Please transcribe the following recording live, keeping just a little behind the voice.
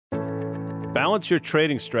Balance your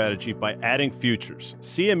trading strategy by adding futures.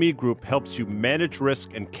 CME Group helps you manage risk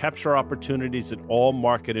and capture opportunities in all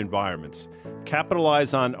market environments.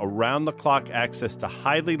 Capitalize on around-the-clock access to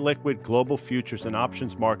highly liquid global futures and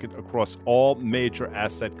options market across all major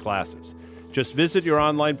asset classes. Just visit your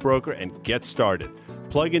online broker and get started.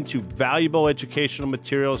 Plug into valuable educational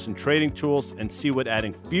materials and trading tools and see what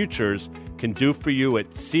adding futures can do for you at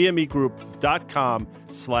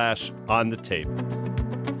cmegroup.com/on-the-tape.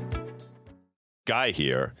 Guy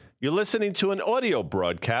here. You're listening to an audio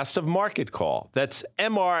broadcast of Market Call. That's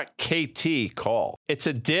MRKT Call. It's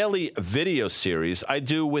a daily video series I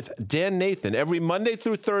do with Dan Nathan every Monday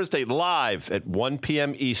through Thursday live at 1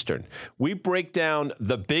 p.m. Eastern. We break down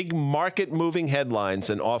the big market-moving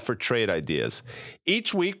headlines and offer trade ideas.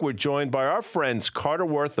 Each week, we're joined by our friends Carter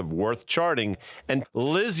Worth of Worth Charting and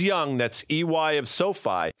Liz Young, that's EY of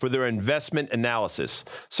SoFi, for their investment analysis.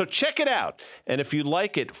 So check it out. And if you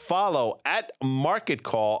like it, follow at Market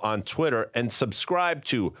Call on Twitter and subscribe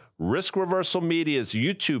to Risk Reversal Media's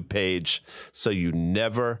YouTube page so you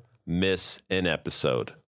never miss an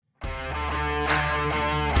episode.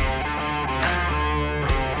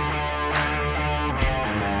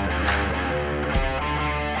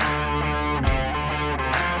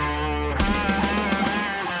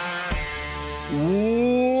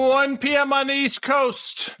 One p.m. on the East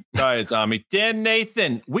Coast. Hi, Tommy. Dan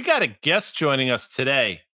Nathan. We got a guest joining us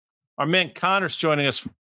today. Our man Connor's joining us.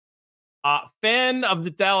 Fan of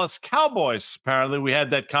the Dallas Cowboys. Apparently, we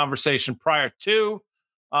had that conversation prior to.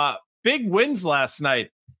 Big wins last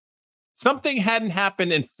night. Something hadn't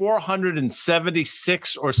happened in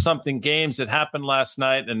 476 or something games that happened last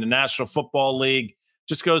night in the National Football League.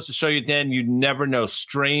 Just goes to show you, Dan, you never know.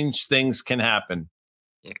 Strange things can happen.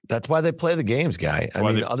 That's why they play the games, Guy. I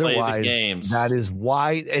mean, otherwise, that is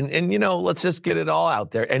why. And you know, let's just get it all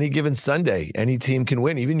out there. Any given Sunday, any team can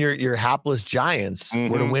win. Even your hapless Giants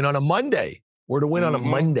were to win on a Monday. How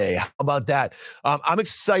about that? I'm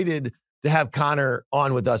excited to have Connor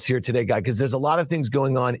on with us here today, Guy, because there's a lot of things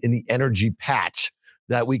going on in the energy patch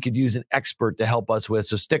that we could use an expert to help us with.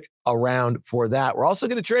 So stick around for that. We're also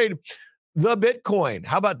going to trade the Bitcoin.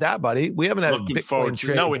 How about that, buddy? We haven't had a Bitcoin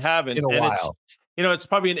trade. No, we haven't in a while. It's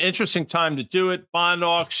probably an interesting time to do it. Bond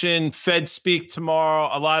auction, Fed speak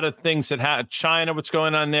tomorrow, a lot of things that have China, what's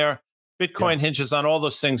going on there. Bitcoin hinges on all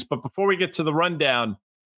those things. But before we get to the rundown,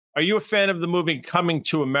 are you a fan of the movie Coming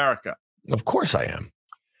to America? Of course I am.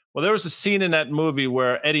 Well, there was a scene in that movie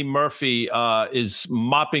where Eddie Murphy is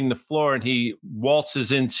mopping the floor and he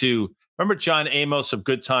waltzes into, remember John Amos of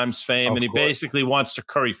Good Times fame? And he basically wants to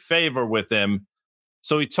curry favor with him.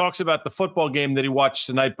 So he talks about the football game that he watched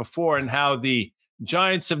the night before and how the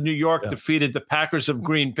Giants of New York defeated the Packers of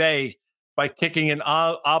Green Bay by kicking an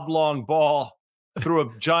oblong ball through a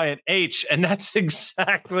giant H. And that's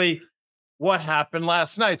exactly what happened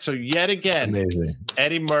last night. So yet again, amazing.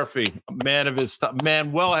 Eddie Murphy, man of his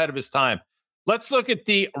time, well ahead of his time. Let's look at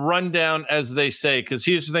the rundown, as they say, because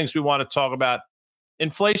here's the things we want to talk about.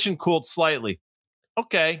 Inflation cooled slightly.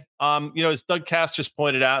 Okay. As Doug Cass just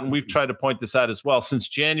pointed out, and we've tried to point this out as well, since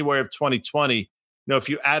January of 2020, if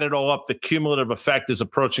you add it all up, the cumulative effect is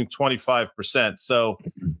approaching 25%. So,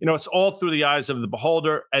 it's all through the eyes of the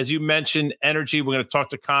beholder. As you mentioned, energy, we're going to talk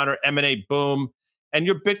to Connor, M&A boom, and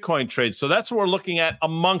your Bitcoin trade. So that's what we're looking at,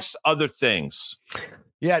 amongst other things.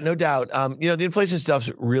 Yeah, no doubt. The inflation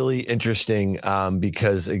stuff's really interesting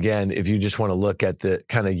because, again, if you just want to look at the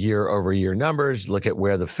kind of year over year numbers, look at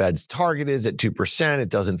where the Fed's target is at 2%, it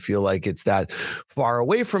doesn't feel like it's that far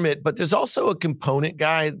away from it. But there's also a component,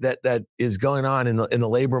 Guy, that is going on in the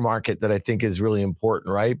labor market that I think is really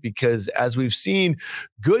important, right? Because as we've seen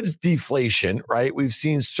goods deflation, right, we've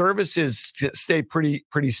seen services stay pretty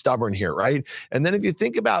stubborn here, right? And then if you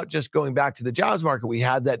think about just going back to the jobs market, we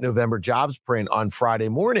had that November jobs print on Friday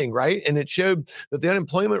morning, right? And it showed that the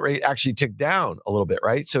unemployment rate actually ticked down a little bit,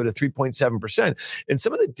 right? So to 3.7%. And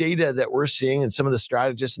some of the data that we're seeing and some of the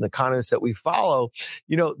strategists and economists that we follow,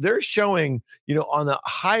 they're showing, on the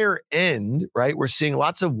higher end, right? We're seeing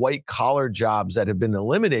lots of white collar jobs that have been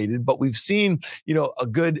eliminated, but we've seen, a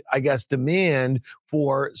good, I guess, demand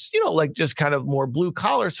for, like just kind of more blue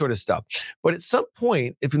collar sort of stuff. But at some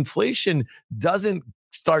point, if inflation doesn't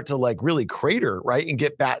start to really crater, right, and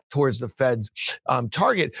get back towards the Fed's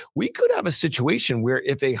target, we could have a situation where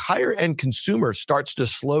if a higher end consumer starts to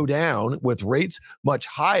slow down with rates much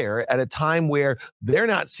higher at a time where they're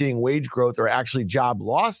not seeing wage growth or actually job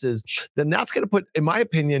losses, then that's going to put, in my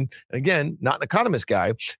opinion, again, not an economist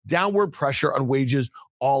guy, downward pressure on wages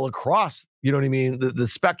all across, the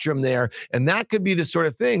spectrum there. And that could be the sort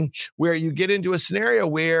of thing where you get into a scenario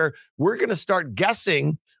where we're going to start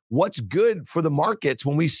guessing what's good for the markets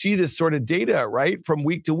when we see this sort of data, right, from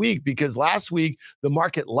week to week. Because last week the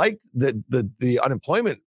market liked the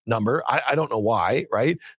unemployment number. I don't know why,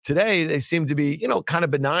 right? Today they seem to be, kind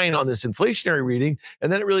of benign on this inflationary reading.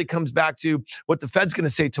 And then it really comes back to what the Fed's going to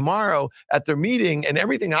say tomorrow at their meeting. And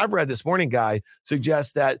everything I've read this morning, Guy,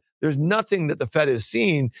 suggests that there's nothing that the Fed has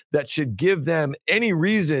seen that should give them any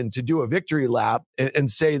reason to do a victory lap and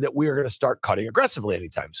say that we are going to start cutting aggressively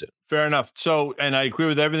anytime soon. Fair enough. So, and I agree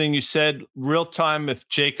with everything you said. Real time, if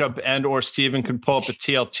Jacob and or Steven can pull up a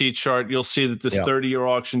TLT chart, you'll see that this 30-year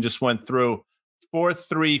auction just went through.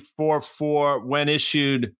 4344 when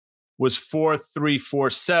issued was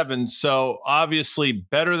 4347. So obviously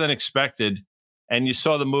better than expected. And you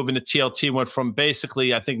saw the move into TLT went from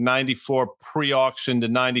basically, I think, 94 pre-auction to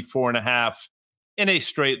 94.5 in a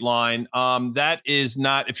straight line. That is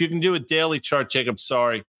not, if you can do a daily chart, Jacob,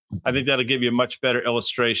 sorry, I think that'll give you a much better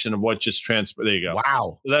illustration of what just transpired. There you go.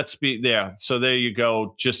 Wow. So there you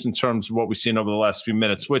go, just in terms of what we've seen over the last few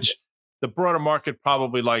minutes, which the broader market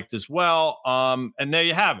probably liked as well. And there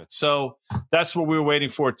you have it. So that's what we were waiting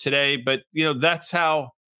for today. But, that's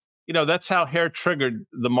how hair triggered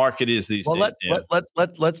the market is these days.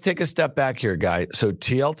 Let's take a step back here, Guy. So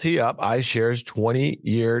TLT up, iShares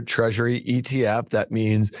 20-year Treasury ETF. That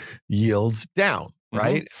means yields down,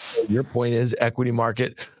 right? So your point is equity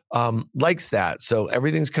market likes that. So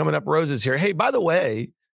everything's coming up roses here. Hey, by the way,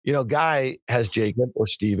 Guy has Jacob or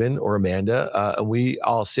Steven or Amanda, and we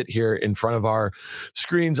all sit here in front of our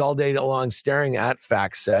screens all day long staring at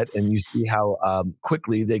FactSet, and you see how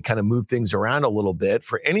quickly they kind of move things around a little bit.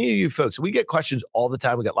 For any of you folks, we get questions all the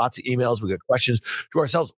time. We get lots of emails. We get questions to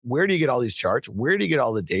ourselves. Where do you get all these charts? Where do you get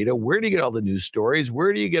all the data? Where do you get all the news stories?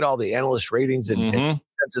 Where do you get all the analyst ratings and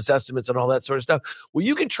census estimates and all that sort of stuff? Well,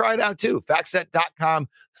 you can try it out too.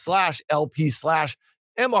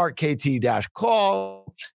 FactSet.com/LP/MRKT-call.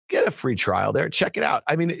 Get a free trial there. Check it out.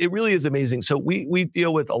 I mean, it really is amazing. So we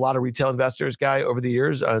deal with a lot of retail investors, Guy, over the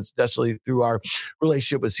years, especially through our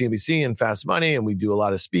relationship with CNBC and Fast Money. And we do a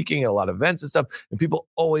lot of speaking, a lot of events and stuff. And people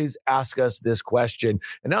always ask us this question.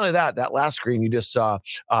 And not only that last screen, you just saw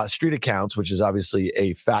Street Accounts, which is obviously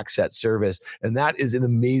a FactSet service. And that is an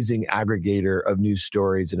amazing aggregator of news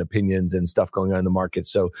stories and opinions and stuff going on in the market.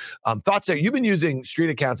 So thoughts there. You've been using Street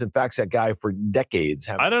Accounts and FactSet, Guy, for decades.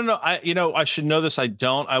 I don't know. I should know this. I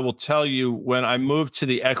don't. I will tell you, when I moved to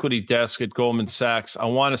the equity desk at Goldman Sachs, I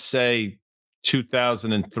want to say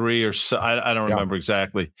 2003 or so. I don't remember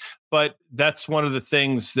exactly, but that's one of the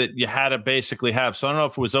things that you had to basically have. So I don't know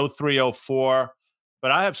if it was 03, 04, but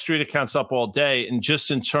I have Street Accounts up all day. And just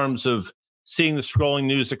in terms of seeing the scrolling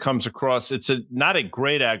news that comes across, it's not a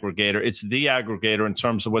great aggregator. It's the aggregator in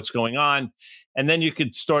terms of what's going on. And then you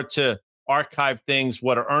could start to archive things.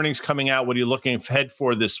 What are earnings coming out? What are you looking ahead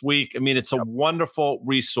for this week? I mean, it's a wonderful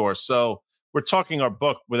resource. So we're talking our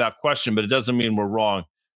book without question, but it doesn't mean we're wrong.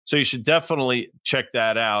 So you should definitely check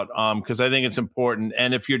that out because I think it's important.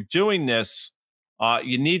 And if you're doing this,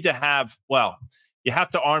 you need to have, you have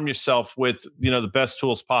to arm yourself with, the best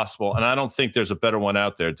tools possible. And I don't think there's a better one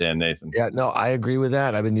out there, Dan Nathan. Yeah, no, I agree with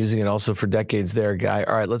that. I've been using it also for decades there, Guy.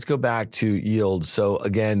 All right, let's go back to yield. So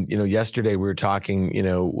again, yesterday we were talking,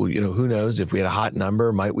 who knows if we had a hot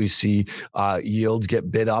number, might we see yields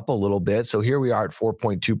get bid up a little bit? So here we are at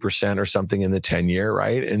 4.2% or something in the 10-year,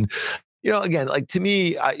 right? And again, like to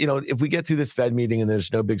me, if we get through this Fed meeting and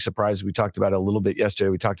there's no big surprise, we talked about it a little bit yesterday.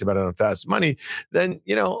 We talked about it on Fast Money. Then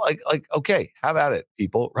okay, have at it,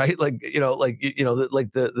 people, right? The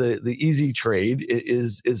easy trade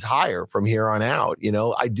is higher from here on out.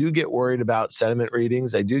 I do get worried about sentiment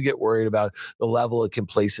readings. I do get worried about the level of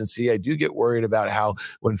complacency. I do get worried about how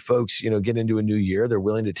when folks get into a new year, they're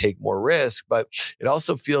willing to take more risk. But it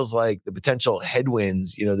also feels like the potential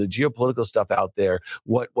headwinds, the geopolitical stuff out there,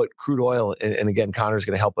 what crude oil. And again, Connor's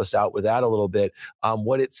going to help us out with that a little bit.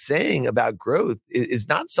 What it's saying about growth is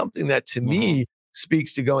not something that, to me,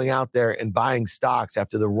 speaks to going out there and buying stocks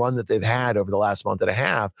after the run that they've had over the last month and a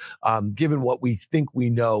half, given what we think we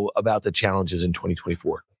know about the challenges in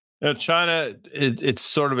 2024. China, it's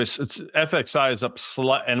sort of it's FXI is up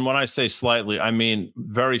and when I say slightly, I mean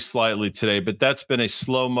very slightly today. But that's been a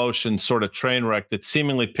slow motion sort of train wreck that's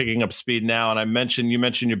seemingly picking up speed now. And you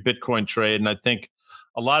mentioned your Bitcoin trade, and I think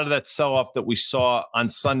a lot of that sell-off that we saw on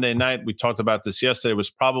Sunday night, we talked about this yesterday, was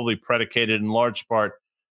probably predicated in large part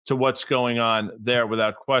to what's going on there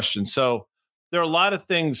without question. So there are a lot of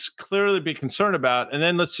things clearly to be concerned about. And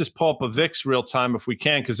then let's just pull up a VIX real time if we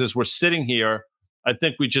can, because as we're sitting here, I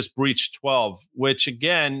think we just breached 12, which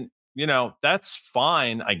again, that's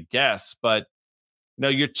fine, I guess. But Now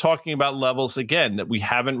you're talking about levels again that we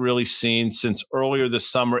haven't really seen since earlier this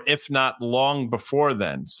summer, if not long before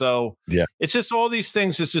then. So Yeah. it's just all these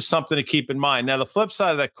things is just something to keep in mind. Now, the flip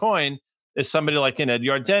side of that coin is somebody like Ed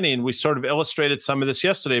Yardeni, and we sort of illustrated some of this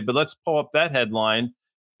yesterday, but let's pull up that headline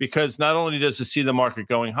because not only does it see the market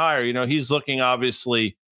going higher, he's looking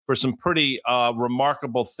obviously for some pretty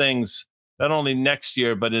remarkable things, not only next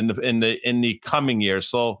year, but in the coming year.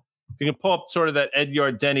 So if you can pull up sort of that Ed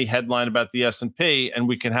Yardeni headline about the S&P, and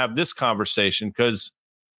we can have this conversation because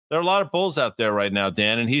there are a lot of bulls out there right now,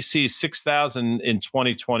 Dan, and he sees 6,000 in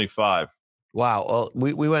 2025. Wow. Well,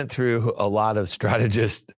 we went through a lot of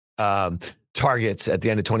strategist targets at the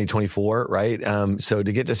end of 2024, right? So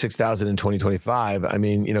to get to 6,000 in 2025, I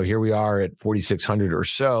mean, here we are at 4,600 or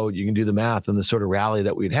so. You can do the math and the sort of rally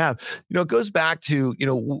that we'd have. It goes back to,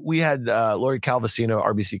 we had Lori Calvasino,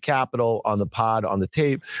 RBC Capital on the pod, on the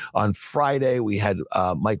tape. On Friday, we had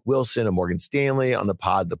Mike Wilson of Morgan Stanley on the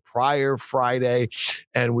pod the prior Friday.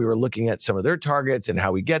 And we were looking at some of their targets and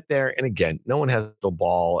how we get there. And again, no one has the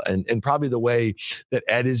ball. And probably the way that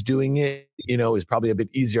Ed is doing it, is probably a bit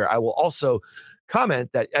easier. I will also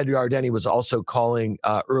comment that Ed Yardeni was also calling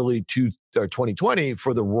early 2020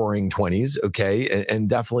 for the roaring 20s, okay? And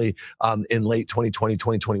definitely in late 2020,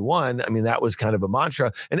 2021, I mean, that was kind of a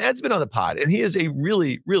mantra. And Ed's been on the pod, and he is a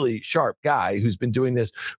really, really sharp guy who's been doing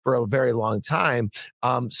this for a very long time.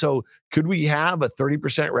 So could we have a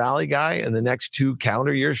 30% rally guy in the next 2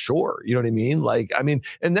 calendar years? Sure. You know what I mean?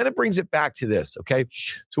 And then it brings it back to this, okay?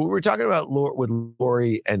 So what we're talking about with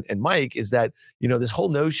Lori and Mike is that, this whole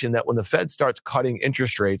notion that when the Fed starts cutting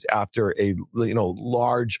interest rates after a,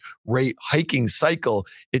 large rate hiking cycle,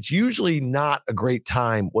 it's usually not a great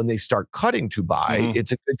time when they start cutting to buy. Mm-hmm.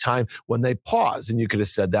 It's a good time when they pause. And you could have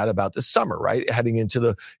said that about the summer, right? Heading into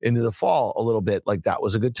the fall a little bit, like that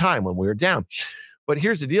was a good time when we were down. But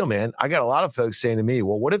here's the deal, man. I got a lot of folks saying to me,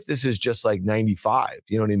 well, what if this is just like 95?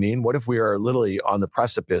 You know what I mean? What if we are literally on the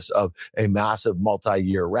precipice of a massive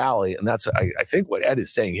multi-year rally? And that's, I think, what Ed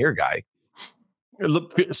is saying here, Guy.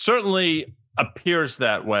 It certainly appears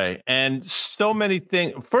that way. And so many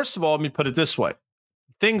things. First of all, let me put it this way.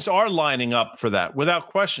 Things are lining up for that without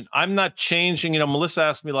question. I'm not changing. Melissa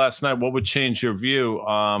asked me last night, what would change your view?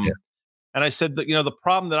 And I said that, the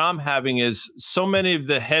problem that I'm having is so many of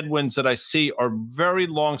the headwinds that I see are very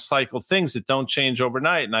long cycle things that don't change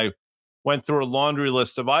overnight. And I went through a laundry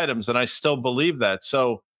list of items, and I still believe that.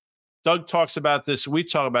 So Doug talks about this. We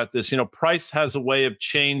talk about this. Price has a way of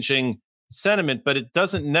changing sentiment, but it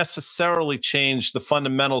doesn't necessarily change the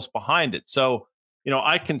fundamentals behind it. So,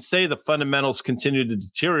 I can say the fundamentals continue to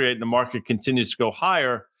deteriorate and the market continues to go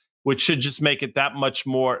higher, which should just make it that much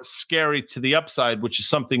more scary to the upside, which is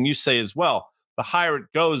something you say as well. The higher it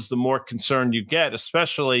goes, the more concerned you get,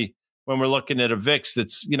 especially when we're looking at a VIX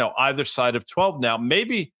that's, either side of 12 now.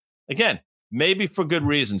 Maybe for good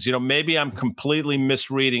reasons. Maybe I'm completely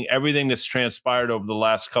misreading everything that's transpired over the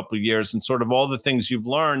last couple of years and sort of all the things you've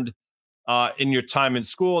learned in your time in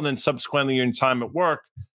school and then subsequently your time at work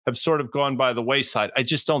have sort of gone by the wayside. I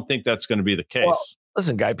just don't think that's going to be the case. Well,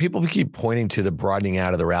 listen, Guy, people keep pointing to the broadening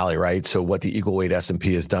out of the rally, right? So what the equal weight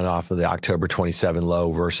S&P has done off of the October 27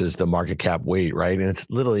 low versus the market cap weight, right? And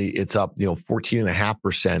it's up,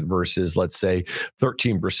 14.5% versus, let's say,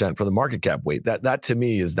 13% for the market cap weight. That to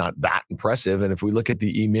me is not that impressive. And if we look at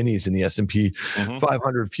the E-minis in the S&P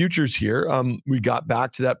 500 futures here, we got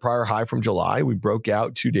back to that prior high from July. We broke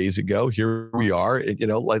out 2 days ago. Here we are.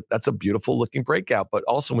 That's a beautiful looking breakout. But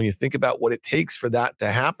also when you think about what it takes for that to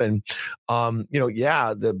happen,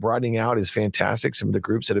 the broadening out is fantastic. Some of the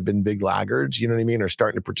groups that have been big laggards, are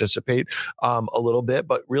starting to participate a little bit,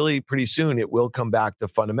 but really pretty soon it will come back to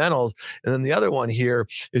fundamentals. And then the other one here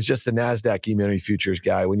is just the NASDAQ E-mini futures,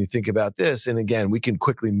 Guy. When you think about this, and again, we can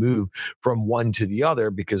quickly move from one to the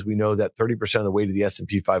other because we know that 30% of the weight of the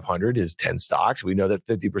S&P 500 is 10 stocks. We know that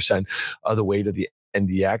 50% of the weight of the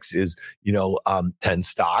NDX is, 10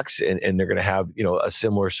 stocks, and they're going to have, a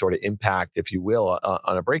similar sort of impact, if you will,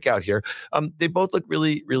 on a breakout here. They both look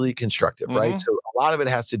really, really constructive, right? So a lot of it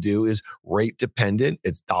has to do is rate dependent,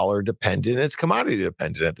 it's dollar dependent, it's commodity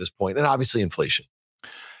dependent at this point, and obviously inflation.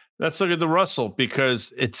 Let's look at the Russell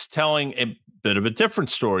because it's telling a bit of a different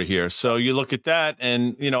story here. So you look at that,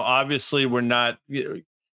 and obviously we're not.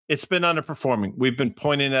 It's been underperforming. We've been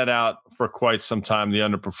pointing that out for quite some time, the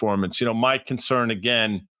underperformance. My concern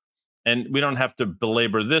again, and we don't have to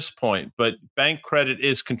belabor this point, but bank credit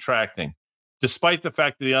is contracting. Despite the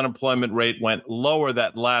fact that the unemployment rate went lower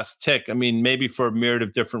that last tick, I mean, maybe for a myriad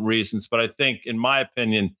of different reasons, but I think, in my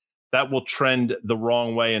opinion, that will trend the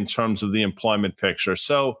wrong way in terms of the employment picture.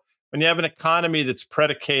 So when you have an economy that's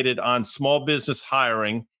predicated on small business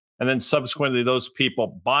hiring and then subsequently those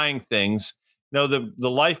people buying things. The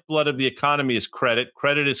lifeblood of the economy is credit.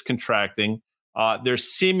 Credit is contracting. There's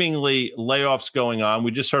seemingly layoffs going on.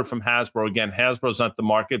 We just heard from Hasbro. Again, Hasbro's not the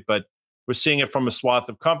market, but we're seeing it from a swath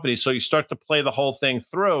of companies. So you start to play the whole thing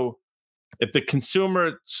through. If the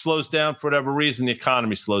consumer slows down for whatever reason, the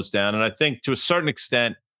economy slows down. And I think to a certain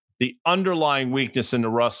extent, the underlying weakness in the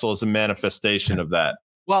Russell is a manifestation of that.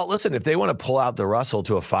 Well, listen, if they want to pull out the Russell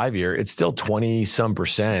to a 5-year, it's still 20 some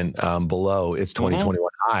percent below its 2021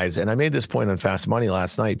 highs. And I made this point on Fast Money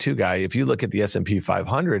last night too, Guy. If you look at the S&P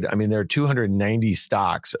 500, I mean, there are 290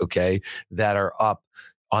 stocks, okay, that are up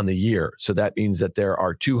on the year. So that means that there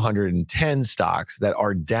are 210 stocks that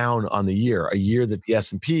are down on the year, a year that the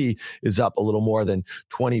S&P is up a little more than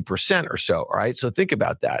 20% or so. All right. So think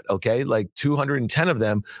about that. Okay. Like 210 of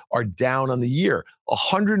them are down on the year.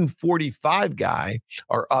 145 Guy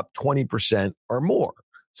are up 20% or more.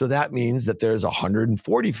 So that means that there's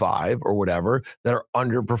 145 or whatever that are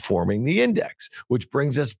underperforming the index, which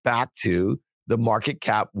brings us back to the market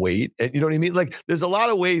cap weight. And you know what I mean? Like there's a lot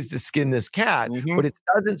of ways to skin this cat, but it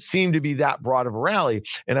doesn't seem to be that broad of a rally.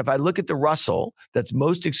 And if I look at the Russell that's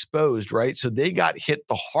most exposed, right? So they got hit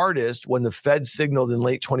the hardest when the Fed signaled in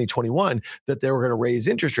late 2021 that they were going to raise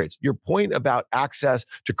interest rates. Your point about access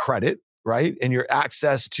to credit, right? And your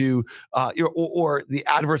access to or the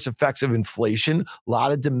adverse effects of inflation. A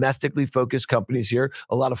lot of domestically focused companies here,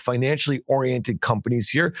 a lot of financially oriented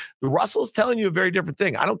companies here. The Russell's telling you a very different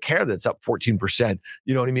thing. I don't care that it's up 14%,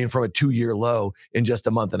 you know what I mean, from a 2-year low in just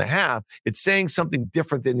a month and a half. It's saying something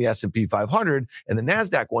different than the S&P 500 and the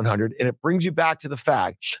NASDAQ 100. And it brings you back to the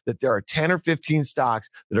fact that there are 10 or 15 stocks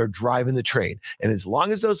that are driving the train. And as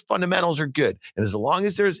long as those fundamentals are good, and as long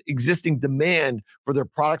as there's existing demand for their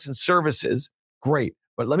products and services, great.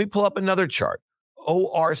 But let me pull up another chart.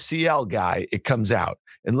 ORCL Guy, it comes out.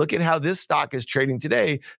 And look at how this stock is trading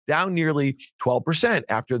today, down nearly 12%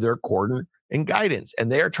 after their quarter and guidance.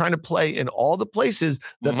 And they are trying to play in all the places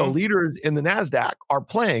that the leaders in the NASDAQ are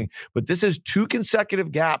playing. But this is 2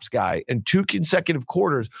 consecutive gaps, Guy, and 2 consecutive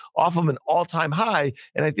quarters off of an all-time high.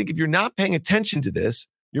 And I think if you're not paying attention to this,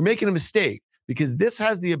 you're making a mistake, because this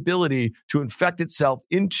has the ability to infect itself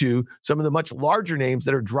into some of the much larger names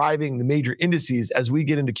that are driving the major indices as we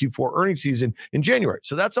get into Q4 earnings season in January.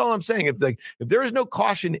 So that's all I'm saying. It's like, if there is no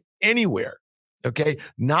caution anywhere, okay,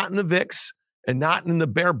 not in the VIX and not in the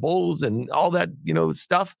bare bulls and all that,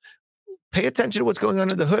 stuff, pay attention to what's going on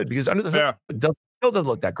under the hood, because under the hood, it still doesn't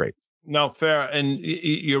look that great. No, fair. And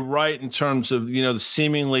you're right in terms of, the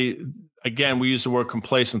seemingly, again, we use the word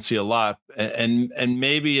complacency a lot, and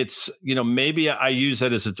maybe it's, maybe I use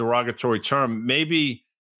that as a derogatory term. Maybe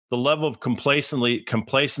the level of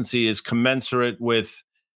complacency is commensurate with,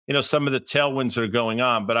 some of the tailwinds that are going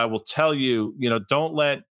on. But I will tell you, don't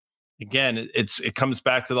let, again, it comes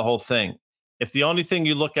back to the whole thing. If the only thing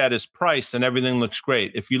you look at is price, then everything looks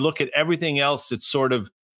great. If you look at everything else, it's sort of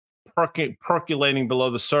percolating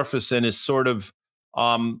below the surface and is sort of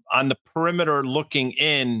on the perimeter looking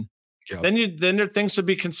in. Yep. Then there are things to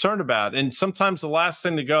be concerned about. And sometimes the last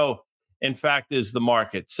thing to go, in fact, is the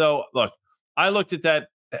market. So look, I looked at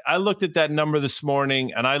that number this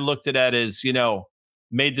morning, and I looked at that as,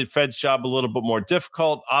 made the Fed's job a little bit more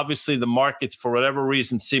difficult. Obviously, the markets, for whatever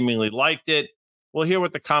reason, seemingly liked it. We'll hear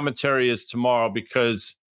what the commentary is tomorrow,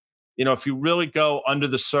 because if you really go under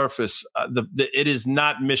the surface, it is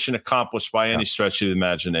not mission accomplished by any stretch of the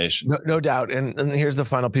imagination. No doubt. And here's the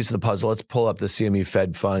final piece of the puzzle. Let's pull up the CME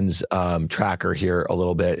Fed Funds tracker here a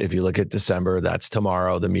little bit. If you look at December, that's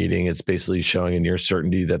tomorrow, the meeting. It's basically showing a near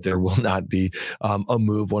certainty that there will not be a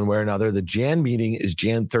move one way or another. The Jan meeting is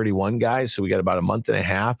Jan 31, guys. So we got about a month and a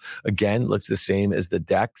half. Again, looks the same as the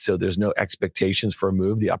deck. So there's no expectations for a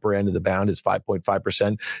move. The upper end of the bound is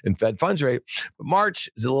 5.5% in Fed funds rate. But March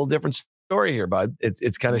is a little different story here, bud.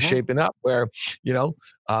 It's kind of shaping up where,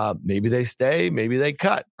 maybe they stay, maybe they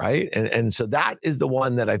cut, right? And so that is the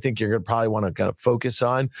one that I think you're going to probably want to kind of focus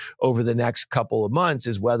on over the next couple of months,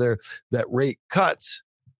 is whether that rate cuts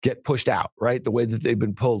get pushed out, right? The way that they've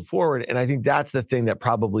been pulled forward. And I think that's the thing that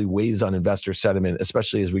probably weighs on investor sentiment,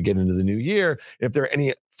 especially as we get into the new year, if there are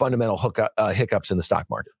any fundamental hiccups in the stock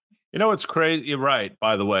market. It's crazy. You're right,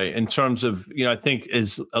 by the way, in terms of, I think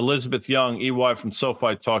as Elizabeth Young, EY from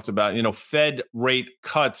SoFi talked about, Fed rate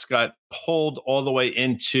cuts got pulled all the way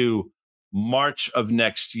into March of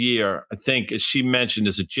next year. I think, as she mentioned,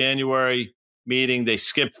 is a January meeting. They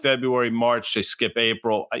skip February, March, they skip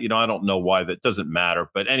April. I don't know why, that doesn't matter.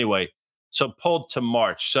 But anyway, so pulled to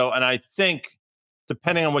March. So, and I think,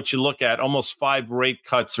 depending on what you look at, almost 5 rate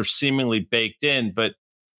cuts are seemingly baked in. But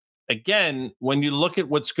again, when you look at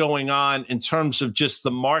what's going on in terms of just the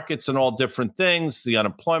markets and all different things, the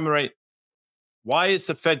unemployment rate, why is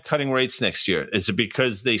the Fed cutting rates next year? Is it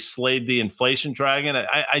because they slayed the inflation dragon?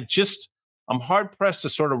 I'm hard pressed to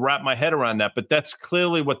sort of wrap my head around that, but that's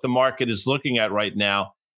clearly what the market is looking at right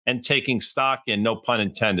now and taking stock in, no pun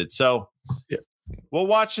intended. So yeah. We'll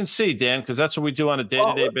watch and see, Dan, because that's what we do on a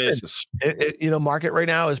day-to-day basis. Market right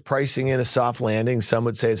now is pricing in a soft landing. Some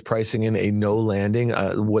would say it's pricing in a no landing.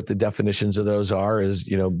 What the definitions of those are is,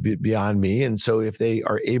 beyond me. And so if they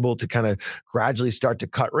are able to kind of gradually start to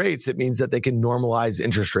cut rates, it means that they can normalize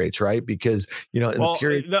interest rates, right? Because, the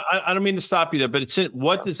period. No, I don't mean to stop you there, but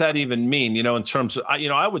what does that even mean? In terms of,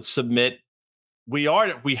 I would submit we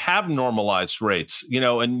have normalized rates,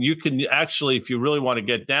 and you can actually, if you really want to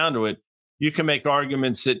get down to it, you can make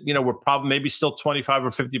arguments that, we're probably maybe still 25 or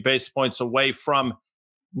 50 basis points away from,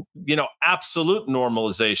 absolute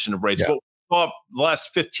normalization of rates. Yeah. But the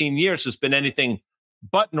last 15 years has been anything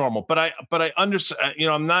but normal. But I understand,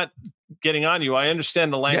 I'm not getting on you. I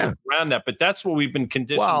understand the language around that, but that's what we've been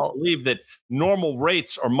conditioned to believe, that normal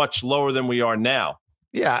rates are much lower than we are now.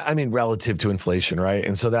 Yeah, I mean, relative to inflation, right?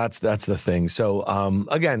 And so that's the thing. So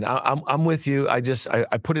again, I'm with you. I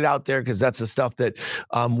put it out there because that's the stuff that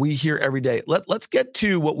we hear every day. Let's get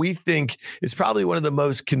to what we think is probably one of the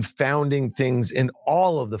most confounding things in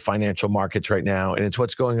all of the financial markets right now, and it's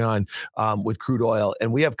what's going on with crude oil.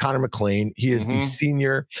 And we have Connor McLean. He is the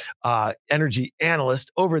senior energy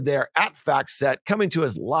analyst over there at FactSet, coming to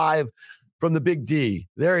us live from the Big D.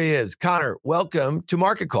 There he is. Connor, welcome to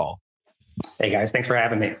Market Call. Hey guys, thanks for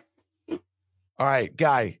having me. All right,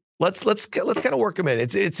 Guy, let's kind of work him in.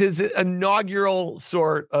 It's his inaugural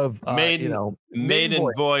sort of maiden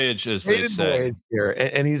voyage, as they say. Here,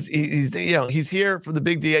 and he's here for the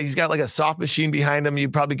Big D. He's got like a soft machine behind him. You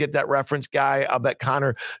probably get that reference, Guy. I'll bet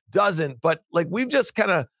Connor doesn't. But like we've just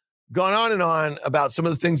kind of gone on and on about some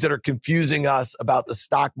of the things that are confusing us about the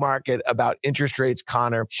stock market, about interest rates.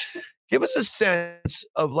 Connor, give us a sense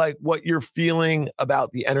of like what you're feeling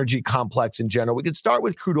about the energy complex in general. We could start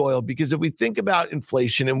with crude oil, because if we think about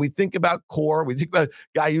inflation and we think about core, we think about,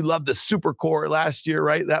 Guy, you loved the super core last year,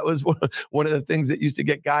 right? That was one of the things that used to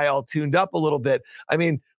get Guy all tuned up a little bit. I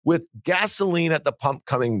mean, with gasoline at the pump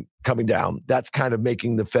coming down, that's kind of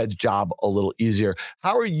making the Fed's job a little easier.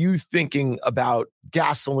 How are you thinking about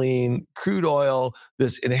gasoline, crude oil,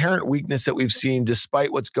 this inherent weakness that we've seen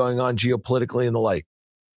despite what's going on geopolitically and the like?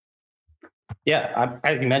 Yeah,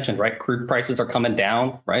 as you mentioned, right, crude prices are coming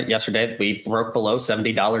down, right? Yesterday, we broke below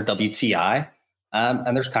 $70 WTI.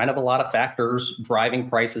 And there's kind of a lot of factors driving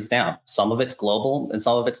prices down. Some of it's global and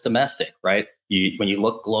some of it's domestic, right? When you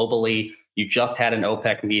look globally, you just had an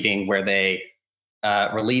OPEC meeting where they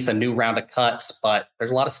release a new round of cuts, but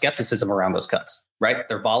there's a lot of skepticism around those cuts, right?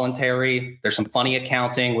 They're voluntary. There's some funny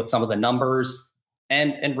accounting with some of the numbers.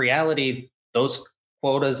 And in reality, those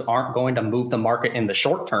quotas aren't going to move the market in the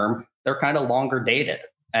short term. They're kind of longer dated.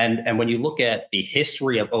 And when you look at the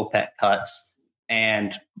history of OPEC cuts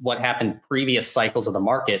and what happened previous cycles of the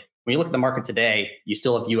market, when you look at the market today, you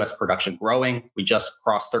still have U.S. production growing. We just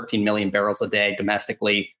crossed 13 million barrels a day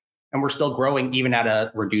domestically, and we're still growing even at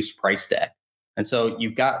a reduced price deck. And so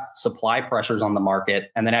you've got supply pressures on the market.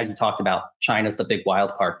 And then as you talked about, China's the big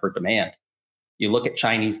wild card for demand. You look at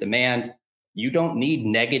Chinese demand, you don't need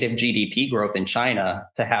negative GDP growth in China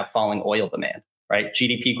to have falling oil demand. Right,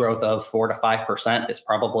 GDP growth of 4 to 5% is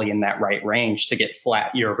probably in that right range to get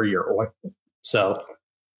flat year over year oil. So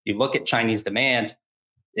you look at Chinese demand.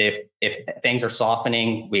 If things are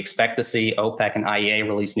softening, we expect to see OPEC and IEA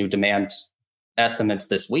release new demand estimates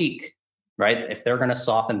this week. Right, if they're going to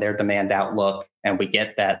soften their demand outlook and we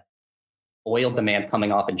get that oil demand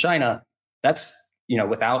coming off in China, that's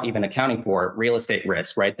without even accounting for real estate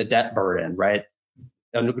risk, right? The debt burden, right?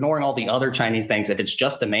 And ignoring all the other Chinese things, if it's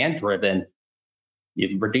just demand driven.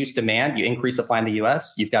 You reduce demand, you increase supply in the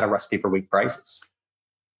U.S., you've got a recipe for weak prices.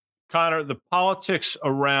 Connor, the politics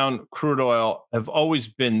around crude oil have always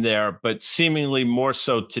been there, but seemingly more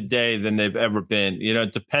so today than they've ever been.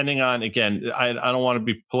 Depending on, again, I don't want to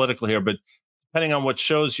be political here, but depending on what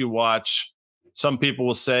shows you watch, some people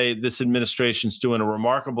will say this administration's doing a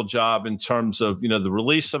remarkable job in terms of, the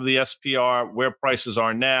release of the SPR, where prices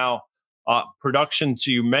are now, production,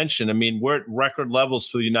 you mentioned. I mean, we're at record levels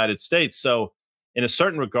for the United States. So in a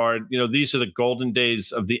certain regard, these are the golden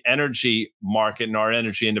days of the energy market and our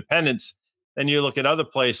energy independence. Then you look at other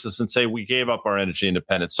places and say, we gave up our energy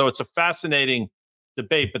independence. So it's a fascinating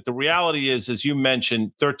debate. But the reality is, as you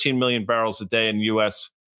mentioned, 13 million barrels a day in the U.S.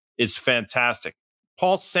 is fantastic.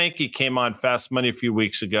 Paul Sankey came on Fast Money a few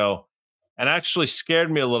weeks ago and actually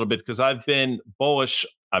scared me a little bit because I've been bullish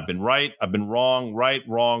I've been right. I've been wrong, right,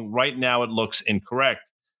 wrong. Right now, it looks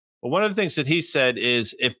incorrect. But one of the things that he said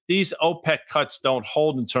is if these OPEC cuts don't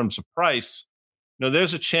hold in terms of price,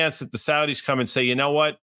 there's a chance that the Saudis come and say, you know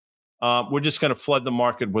what? We're just going to flood the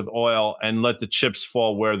market with oil and let the chips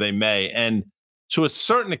fall where they may. And to a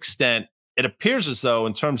certain extent, it appears as though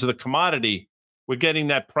in terms of the commodity, we're getting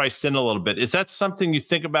that priced in a little bit. Is that something you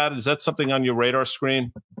think about? Is that something on your radar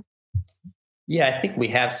screen? Yeah, I think we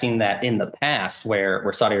have seen that in the past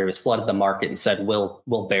where Saudi Arabia has flooded the market and said,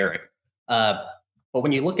 we'll bear it. But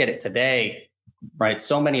when you look at it today, right,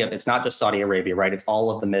 so many of it's not just Saudi Arabia, right? It's all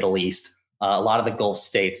of the Middle East, a lot of the Gulf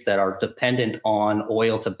states that are dependent on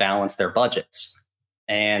oil to balance their budgets.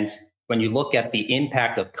 And when you look at the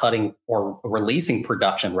impact of cutting or releasing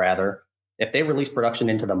production, rather, if they release production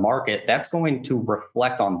into the market, that's going to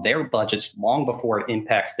reflect on their budgets long before it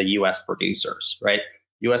impacts the U.S. producers, right?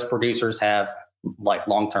 U.S. producers have like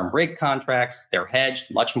long-term rig contracts. They're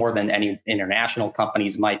hedged much more than any international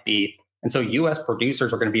companies might be. And so U.S.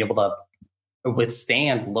 producers are going to be able to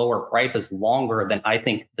withstand lower prices longer than I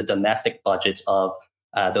think the domestic budgets of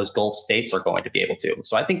those Gulf states are going to be able to.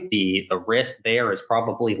 So I think the risk there is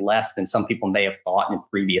probably less than some people may have thought in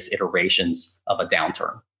previous iterations of a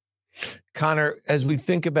downturn. Connor, as we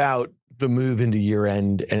think about the move into year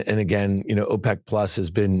end, and again, OPEC Plus has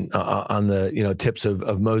been on the tips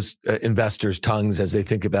of most investors' tongues as they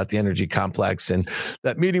think about the energy complex. And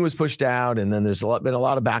that meeting was pushed out, and then there's been a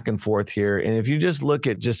lot of back and forth here. And if you just look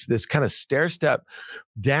at just this kind of stair step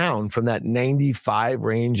down from that 95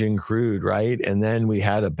 range in crude, right, and then we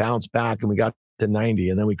had a bounce back, and we got to 90,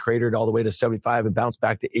 and then we cratered all the way to 75 and bounced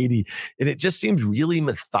back to 80. And it just seems really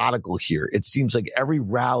methodical here. It seems like every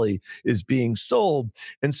rally is being sold.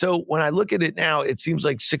 And so when I look at it now, it seems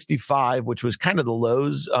like 65, which was kind of the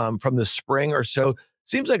lows from the spring or so,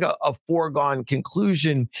 seems like a foregone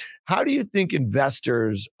conclusion. How do you think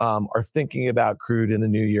investors are thinking about crude in the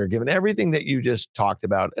new year, given everything that you just talked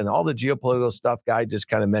about and all the geopolitical stuff Guy just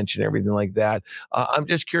kind of mentioned, everything like that? I'm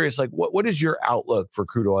just curious, like, what is your outlook for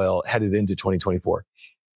crude oil headed into 2024?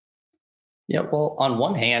 Yeah, well, on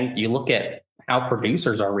one hand, you look at how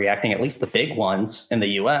producers are reacting, at least the big ones in the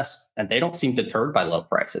U.S., and they don't seem deterred by low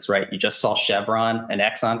prices, right? You just saw Chevron and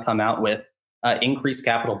Exxon come out with increased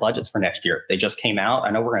capital budgets for next year. They just came out.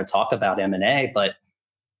 I know we're going to talk about M&A, but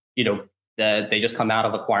they just come out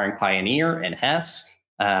of acquiring Pioneer and Hess.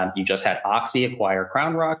 You just had Oxy acquire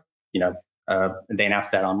Crown Rock. They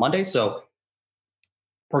announced that on Monday. So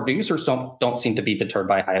producers don't seem to be deterred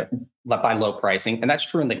by low pricing, and that's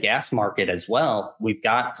true in the gas market as well. We've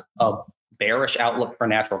got a bearish outlook for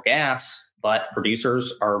natural gas, but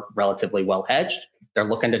producers are relatively well hedged. They're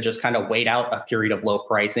looking to just kind of wait out a period of low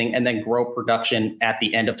pricing and then grow production at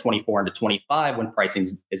the end of 24 into 25 when pricing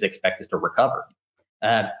is expected to recover.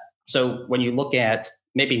 So when you look at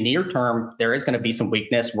maybe near term, there is going to be some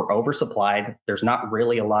weakness. We're oversupplied. There's not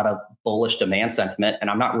really a lot of bullish demand sentiment, and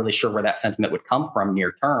I'm not really sure where that sentiment would come from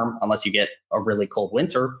near term unless you get a really cold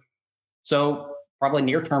winter. So probably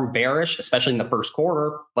near term bearish, especially in the first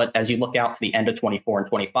quarter. But as you look out to the end of 24 and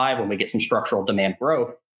 25, when we get some structural demand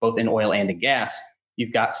growth, both in oil and in gas,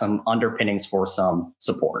 you've got some underpinnings for some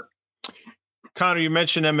support. Connor, you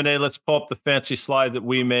mentioned M&A. Let's pull up the fancy slide that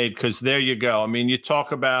we made, because there you go. I mean, you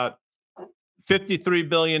talk about $53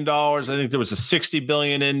 billion. I think there was a $60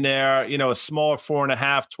 billion in there, a smaller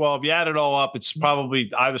 4.5, 12. You add it all up, it's probably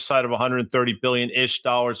either side of $130 billion-ish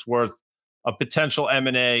worth of potential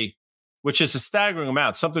M&A, which is a staggering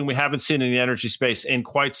amount, something we haven't seen in the energy space in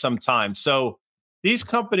quite some time. So these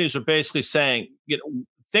companies are basically saying,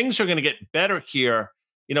 things are going to get better here.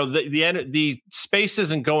 The space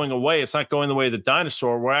isn't going away. It's not going the way of the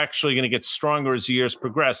dinosaur. We're actually going to get stronger as the years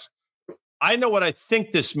progress. I know what I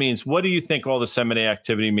think this means. What do you think all this M&A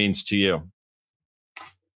activity means to you?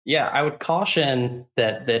 Yeah, I would caution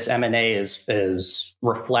that this M&A is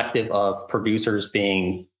reflective of producers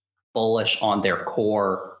being bullish on their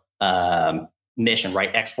core mission,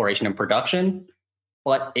 right? Exploration and production.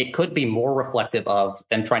 But it could be more reflective of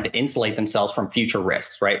them trying to insulate themselves from future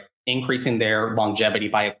risks, right? Increasing their longevity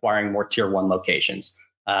by acquiring more tier one locations,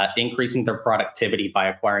 increasing their productivity by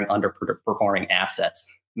acquiring underperforming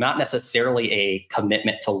assets, not necessarily a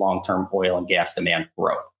commitment to long-term oil and gas demand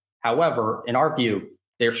growth. However, in our view,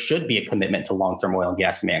 there should be a commitment to long-term oil and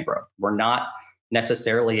gas demand growth. We're not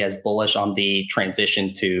necessarily as bullish on the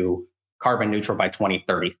transition to carbon neutral by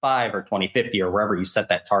 2035 or 2050 or wherever you set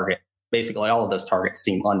that target. Basically, all of those targets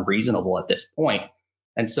seem unreasonable at this point.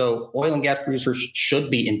 And so oil and gas producers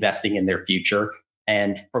should be investing in their future.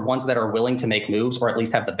 And for ones that are willing to make moves, or at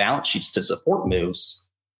least have the balance sheets to support moves,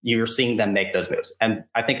 you're seeing them make those moves. And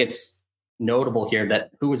I think it's notable here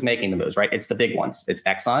that who is making the moves, right? It's the big ones. It's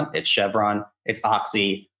Exxon, it's Chevron, it's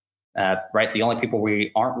Oxy, right? The only people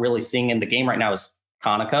we aren't really seeing in the game right now is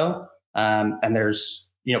Conoco. And there's,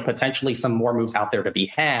 potentially some more moves out there to be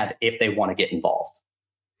had if they want to get involved.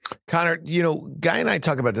 Connor, Guy and I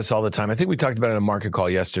talk about this all the time. I think we talked about it in a market call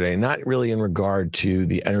yesterday, not really in regard to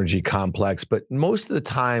the energy complex, but most of the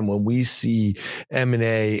time when we see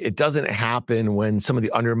M&A, it doesn't happen when some of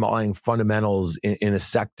the underlying fundamentals in a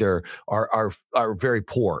sector are very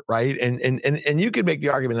poor, right? And you could make the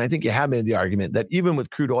argument, and I think you have made the argument, that even with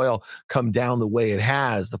crude oil come down the way it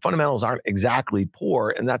has, the fundamentals aren't exactly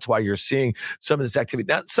poor, and that's why you're seeing some of this activity.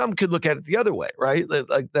 Now, some could look at it the other way, right?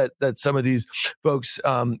 Like that some of these folks,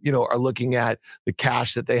 are looking at the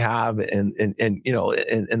cash that they have and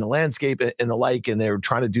the landscape and the like, and they're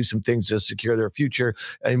trying to do some things to secure their future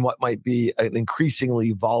in what might be an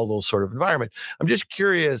increasingly volatile sort of environment. I'm just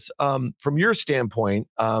curious, from your standpoint,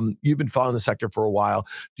 you've been following the sector for a while.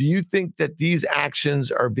 Do you think that these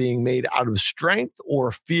actions are being made out of strength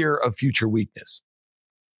or fear of future weakness?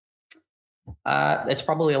 It's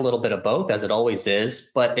probably a little bit of both, as it always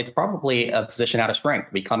is, but it's probably a position out of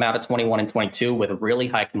strength. We come out of 21 and 22 with really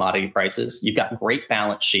high commodity prices. You've got great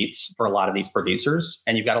balance sheets for a lot of these producers,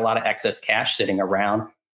 and you've got a lot of excess cash sitting around.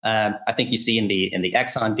 I think you see in the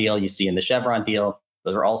Exxon deal, you see in the Chevron deal,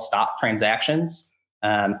 those are all stock transactions.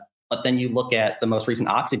 But then you look at the most recent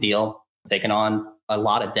Oxy deal, taking on a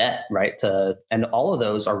lot of debt, right? And all of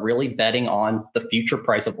those are really betting on the future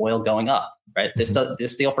price of oil going up, right?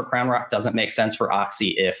 This deal for Crown Rock doesn't make sense for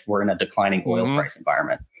Oxy if we're in a declining oil price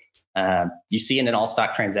environment. You see in an all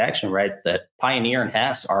stock transaction, right, that Pioneer and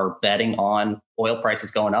Hess are betting on oil prices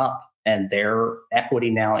going up, and their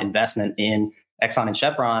equity now investment in Exxon and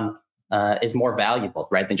Chevron is more valuable,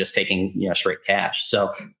 right, than just taking straight cash.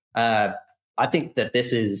 So I think that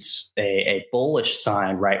this is a bullish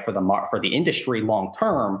sign, right, for the industry long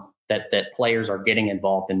term, that players are getting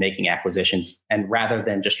involved in making acquisitions, and rather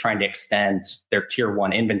than just trying to extend their tier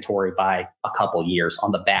one inventory by a couple years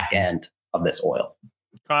on the back end of this oil.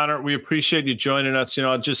 Connor, we appreciate you joining us.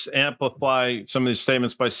 I'll just amplify some of these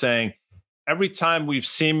statements by saying every time we've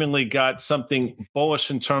seemingly got something bullish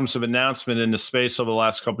in terms of announcement in the space over the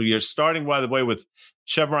last couple of years, starting, by the way, with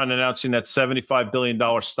Chevron announcing that $75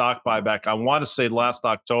 billion stock buyback, I want to say last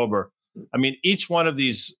October. I mean, each one of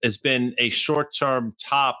these has been a short-term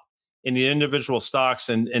top in the individual stocks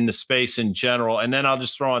and in the space in general. And then I'll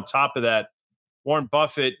just throw on top of that, Warren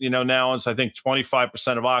Buffett, now owns, I think,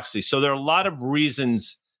 25% of Oxy. So there are a lot of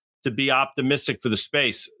reasons to be optimistic for the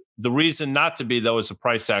space. The reason not to be, though, is the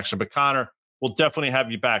price action. But Connor, we'll definitely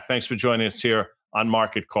have you back. Thanks for joining us here on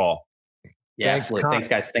Market Call. Yeah, absolutely. Thanks,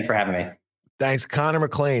 guys. Thanks for having me. Thanks, Connor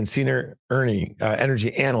McLean, senior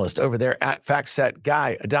energy analyst over there at FactSet.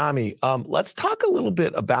 Guy Adami, let's talk a little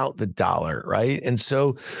bit about the dollar, right? And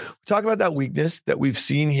so we talk about that weakness that we've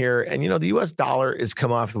seen here. And, the U.S. dollar is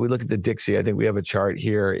come off. If we look at the Dixie, I think we have a chart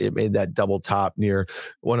here. It made that double top near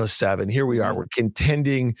 107. Here we are. We're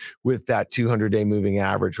contending with that 200-day moving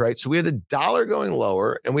average, right? So we had the dollar going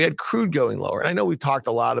lower and we had crude going lower. And I know we've talked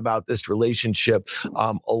a lot about this relationship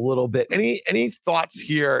a little bit. Any thoughts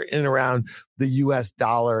here in and around the U.S.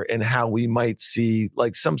 dollar and how we might see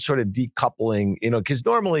like some sort of decoupling, because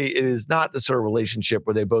normally it is not the sort of relationship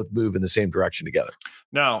where they both move in the same direction together.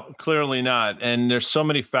 No, clearly not. And there's so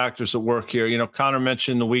many factors at work here. Connor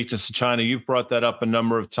mentioned the weakness of China. You've brought that up a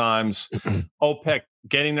number of times. OPEC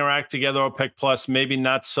getting their act together, OPEC plus, maybe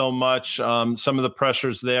not so much. Some of the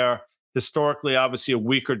pressures there. Historically, obviously, a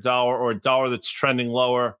weaker dollar or a dollar that's trending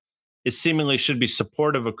lower is seemingly should be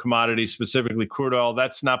supportive of commodities, specifically crude oil.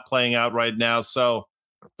 That's not playing out right now. So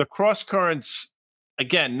the cross currents,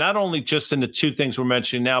 again, not only just in the two things we're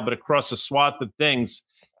mentioning now, but across a swath of things,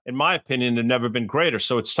 in my opinion, have never been greater.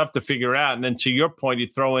 So it's tough to figure out. And then to your point, you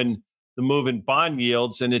throw in the move in bond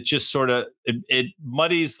yields, and it just sort of it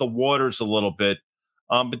muddies the waters a little bit.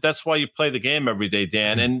 But that's why you play the game every day,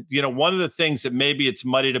 Dan. And one of the things that maybe it's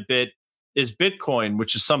muddied a bit is Bitcoin,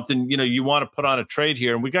 which is something, you want to put on a trade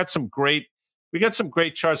here. And we got some great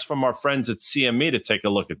charts from our friends at CME to take a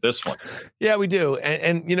look at this one. Yeah, we do.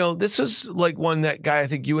 And this is like one that, Guy, I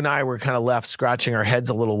think you and I were kind of left scratching our heads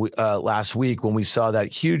a little last week when we saw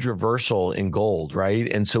that huge reversal in gold, right?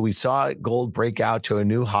 And so we saw gold break out to a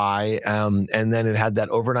new high, and then it had that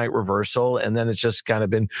overnight reversal, and then it's just kind of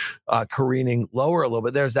been careening lower a little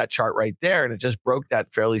bit. There's that chart right there, and it just broke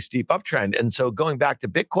that fairly steep uptrend. And so going back to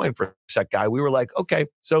Bitcoin for a sec, Guy, we were like, okay,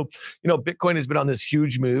 so, Bitcoin has been on this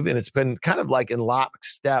huge move, and it's been kind of like in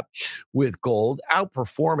lockstep with gold,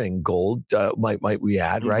 outperforming gold, might we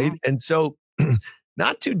add, right? And so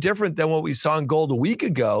not too different than what we saw in gold a week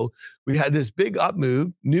ago. We had this big up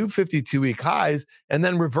move, new 52-week highs, and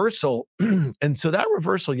then reversal. And so that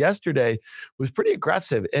reversal yesterday was pretty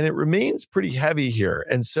aggressive, and it remains pretty heavy here.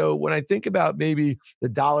 And so when I think about maybe the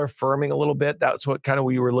dollar firming a little bit, that's what kind of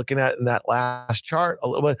we were looking at in that last chart a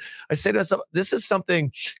little bit. I say to myself, this is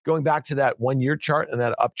something going back to that 1-year chart and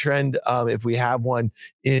that uptrend. If we have one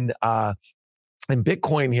in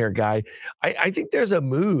Bitcoin here, Guy, I think there's a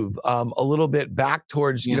move a little bit back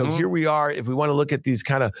towards, here we are. If we want to look at these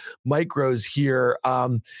kind of micros here,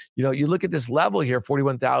 you look at this level here,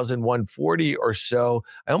 41,140 or so.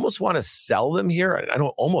 I almost want to sell them here. I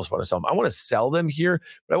don't almost want to sell them. I want to sell them here,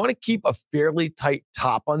 but I want to keep a fairly tight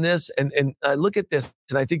top on this. And I look at this,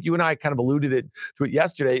 and I think you and I kind of alluded to it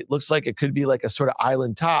yesterday. It looks like it could be like a sort of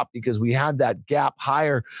island top because we had that gap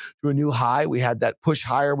higher to a new high. We had that push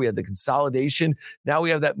higher. We had the consolidation. Now we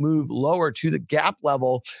have that move lower to the gap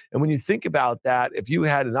level. And when you think about that, if you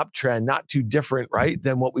had an uptrend, not too different, right,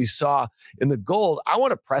 than what we saw in the gold, I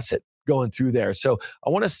want to press it going through there. So I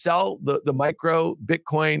want to sell the micro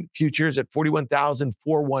Bitcoin futures at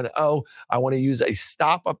 41,410. I want to use a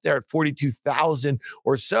stop up there at 42,000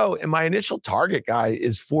 or so. And my initial target, Guy,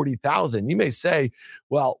 is 40,000. You may say,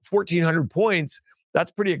 well, 1,400 points, that's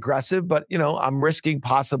pretty aggressive, but I'm risking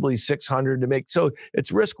possibly 600 to make. So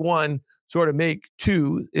it's risk one, sort of make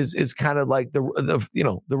two is kind of like the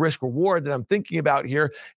risk reward that I'm thinking about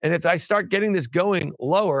here. And if I start getting this going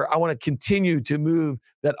lower, I want to continue to move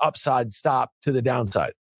that upside stop to the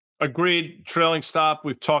downside. Agreed. Trailing stop.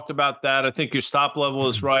 We've talked about that. I think your stop level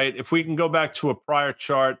is right. If we can go back to a prior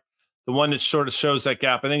chart, the one that sort of shows that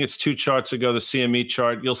gap, I think it's 2 charts ago, the CME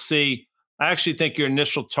chart, you'll see, I actually think your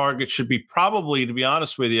initial target should be probably, to be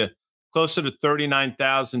honest with you, closer to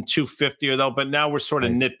 39,250 or though, but now we're sort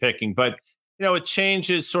of nitpicking. But, it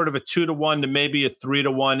changes sort of a 2-to-1 to maybe a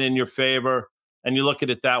 3-to-1 in your favor, and you look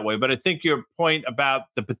at it that way. But I think your point about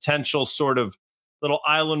the potential sort of little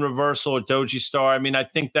island reversal or doji star, I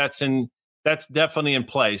think that's definitely in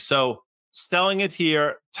play. So selling it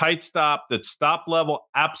here, tight stop, that stop level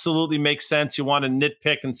absolutely makes sense. You want to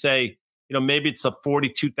nitpick and say, maybe it's a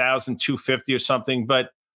 42,250 or something,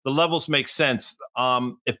 but the levels make sense.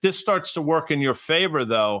 If this starts to work in your favor,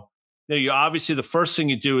 though, you obviously the first thing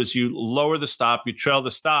you do is you lower the stop, you trail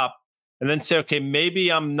the stop, and then say, okay,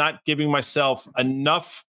 maybe I'm not giving myself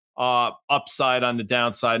enough upside on the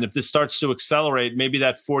downside. And if this starts to accelerate, maybe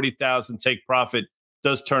that 40,000 take profit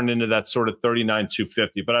does turn into that sort of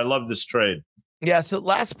 39,250. But I love this trade. Yeah. So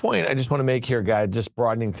last point I just want to make here, Guy, just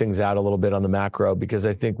broadening things out a little bit on the macro, because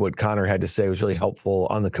I think what Connor had to say was really helpful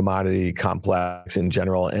on the commodity complex in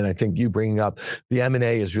general. And I think you bringing up the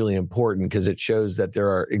M&A is really important because it shows that there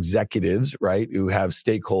are executives, right, who have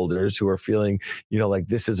stakeholders who are feeling, like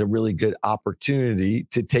this is a really good opportunity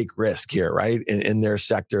to take risk here, right, in their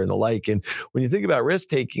sector and the like. And when you think about risk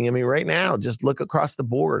taking, right now, just look across the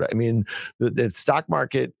board. The stock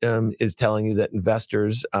market is telling you that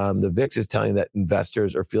investors, the VIX is telling you that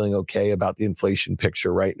investors are feeling okay about the inflation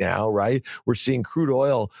picture right now, right? We're seeing crude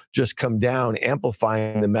oil just come down,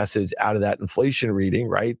 amplifying the message out of that inflation reading,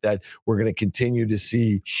 right? That we're going to continue to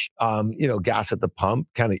see, gas at the pump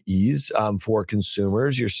kind of ease for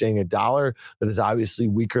consumers. You're seeing a dollar that is obviously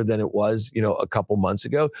weaker than it was, a couple months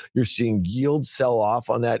ago. You're seeing yields sell off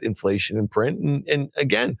on that inflation and print. And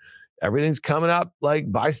again, everything's coming up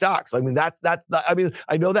like buy stocks. I know that's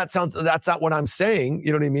not what I'm saying.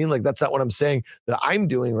 You know what I mean? Like that's not what I'm saying that I'm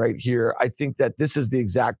doing right here. I think that this is the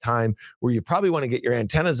exact time where you probably want to get your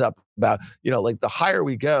antennas up about, like the higher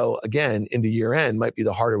we go again into year end might be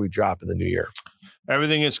the harder we drop in the new year.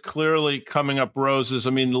 Everything is clearly coming up roses. The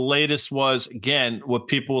latest was, again, what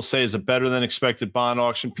people will say is a better than expected bond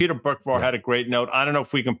auction. Peter Burkvar had a great note. I don't know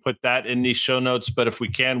if we can put that in these show notes, but if we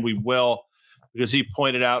can, we will. Because he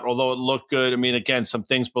pointed out, although it looked good, again, some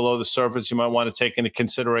things below the surface you might want to take into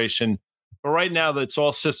consideration. But right now, it's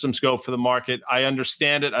all systems go for the market. I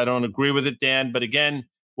understand it. I don't agree with it, Dan. But again,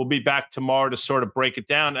 we'll be back tomorrow to sort of break it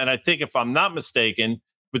down. And I think, if I'm not mistaken,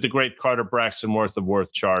 with the great Carter Braxton Worth of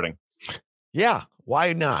Worth charting. Yeah.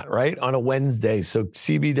 Why not, right? On a Wednesday. So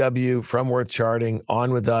CBW from Worth Charting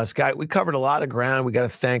on with us. Guy, we covered a lot of ground. We got to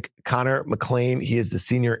thank Connor McLean. He is the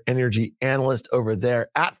senior energy analyst over there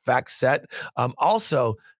at FactSet.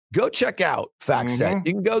 Also, go check out FactSet.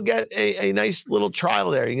 You can go get a nice little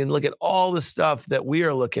trial there. You can look at all the stuff that we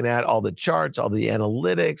are looking at, all the charts, all the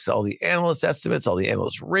analytics, all the analyst estimates, all the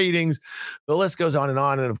analyst ratings. The list goes on.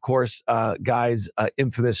 And of course, Guy's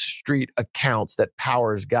infamous street accounts that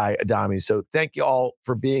powers Guy Adami. So thank you all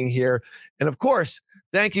for being here. And of course,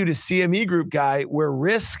 thank you to CME Group, Guy, where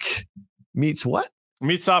risk meets what?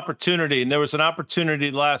 Meets opportunity. And there was an opportunity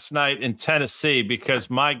last night in Tennessee because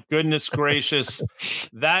my goodness gracious,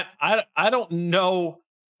 that I don't know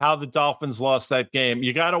how the Dolphins lost that game.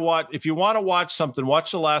 You got to watch, if you want to watch something, watch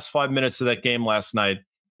the last 5 minutes of that game last night.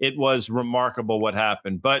 It was remarkable what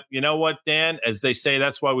happened. But you know what, Dan, as they say,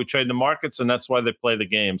 that's why we trade the markets and that's why they play the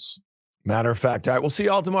games. Matter of fact. All right, we'll see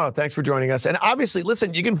you all tomorrow. Thanks for joining us. And obviously,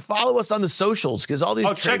 listen, you can follow us on the socials because all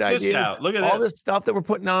these trade ideas, Look at all this stuff that we're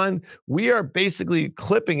putting on, we are basically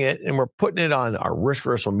clipping it and we're putting it on our Risk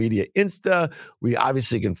Reversal Media Insta. We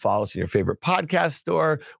obviously can follow us in your favorite podcast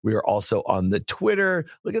store. We are also on the Twitter.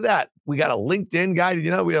 Look at that. We got a LinkedIn guy. Did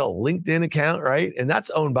you know we have a LinkedIn account, right? And that's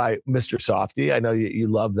owned by Mr. Softy. I know you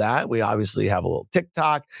love that. We obviously have a little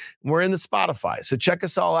TikTok. We're in the Spotify. So check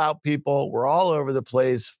us all out, people. We're all over the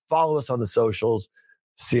place. Follow us on the socials.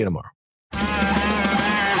 See you tomorrow.